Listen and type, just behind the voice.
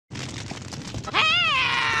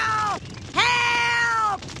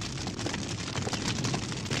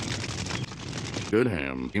good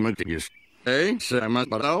ham. You say, Sam,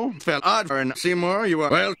 but oh, fell odd for an Seymour, you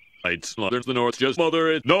are, well, Demaets Smah, there's the north, just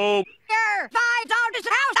mother it. No! Here, $5 a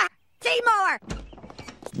house, Seymour!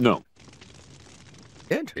 No.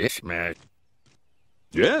 it's smashed.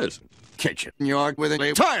 Yes. Kitchen yard with an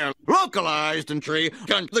entire localized and tree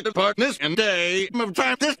conflicted partners and day of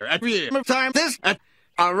time this at year of time this at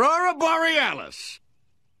Aurora Borealis.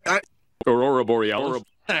 Aurora Borealis.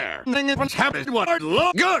 There. What's happened? What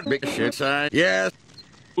look good? Big shit side. Yes.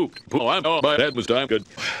 Oop. Oh, I know. My head was time good.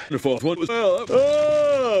 The fourth one was.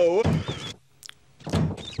 Oh.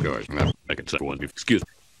 Yours. No. I can say one. Excuse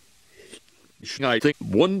me. I think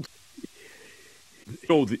one.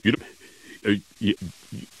 Oh, The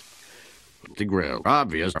grill.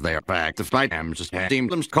 Obvious. They are back. The fight hams just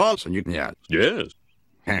steamed them calls and you can Yes.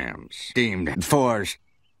 Hams steamed and forced.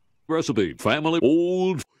 Recipe. Family.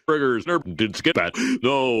 Old burgers. Did skip that.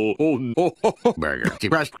 No. Oh, no. Burger. The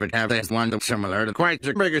breast would have this one that's similar to quite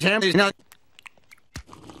the burger's ham is not.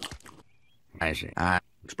 I see.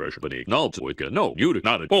 Expression beneath. No, no, you did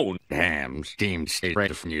not a bone. Ham steamed state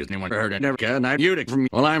right from you. Anyone heard it? Never can. I viewed it from.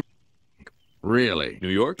 Well, I'm. Really? New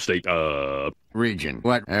York State, Region.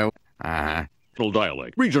 What? Oh.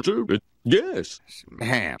 Dialect. Region 2. Yes.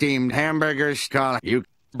 Ham. Steamed hamburgers. Call you.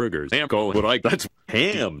 Burgers. Ham. Call what I. That's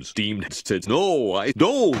ham. Steamed. Says no. I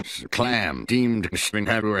don't. Clam. Steamed. Spring.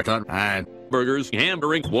 I thought. Burgers.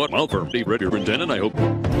 Hammering. What? Well, for the red superintendent, I hope.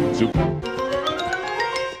 Soup.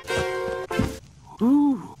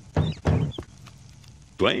 Ooh.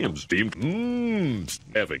 Clams steamed.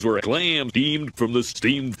 Having for a clam steamed from the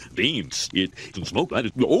steamed beans. It's smoke. That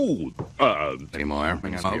is. Oh. Anymore.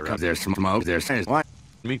 There's some smoke. There's what?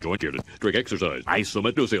 Me joint here to drink exercise.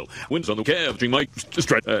 Isometocil. Winds on the calves. She might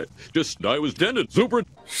stretch. I was tended. Super.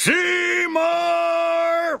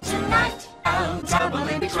 Seymour! Tonight, out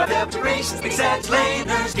doubling big preparations, big sad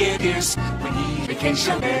laners, get ears. We need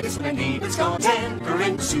vacation, medicine, and need it's gone temper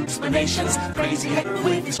into explanations. Crazy hacker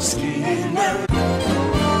with his Skinner.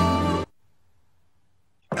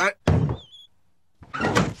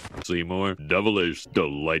 Seymour, devilish,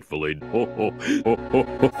 delightfully. Ho, ho, ho, ho,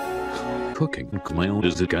 ho. Cooking clown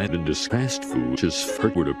is a guide into fast food. Just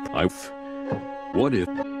forward a pipe. What if?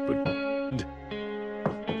 But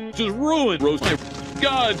just ruined roast.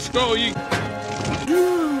 God, so you.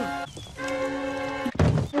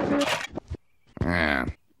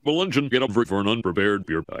 Luncheon, get up for an unprepared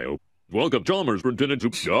beer. I hope. Welcome, Chalmers, Superintendent to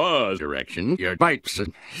Jaws. Direction. Your pipes.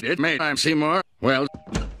 It may time Seymour. Well.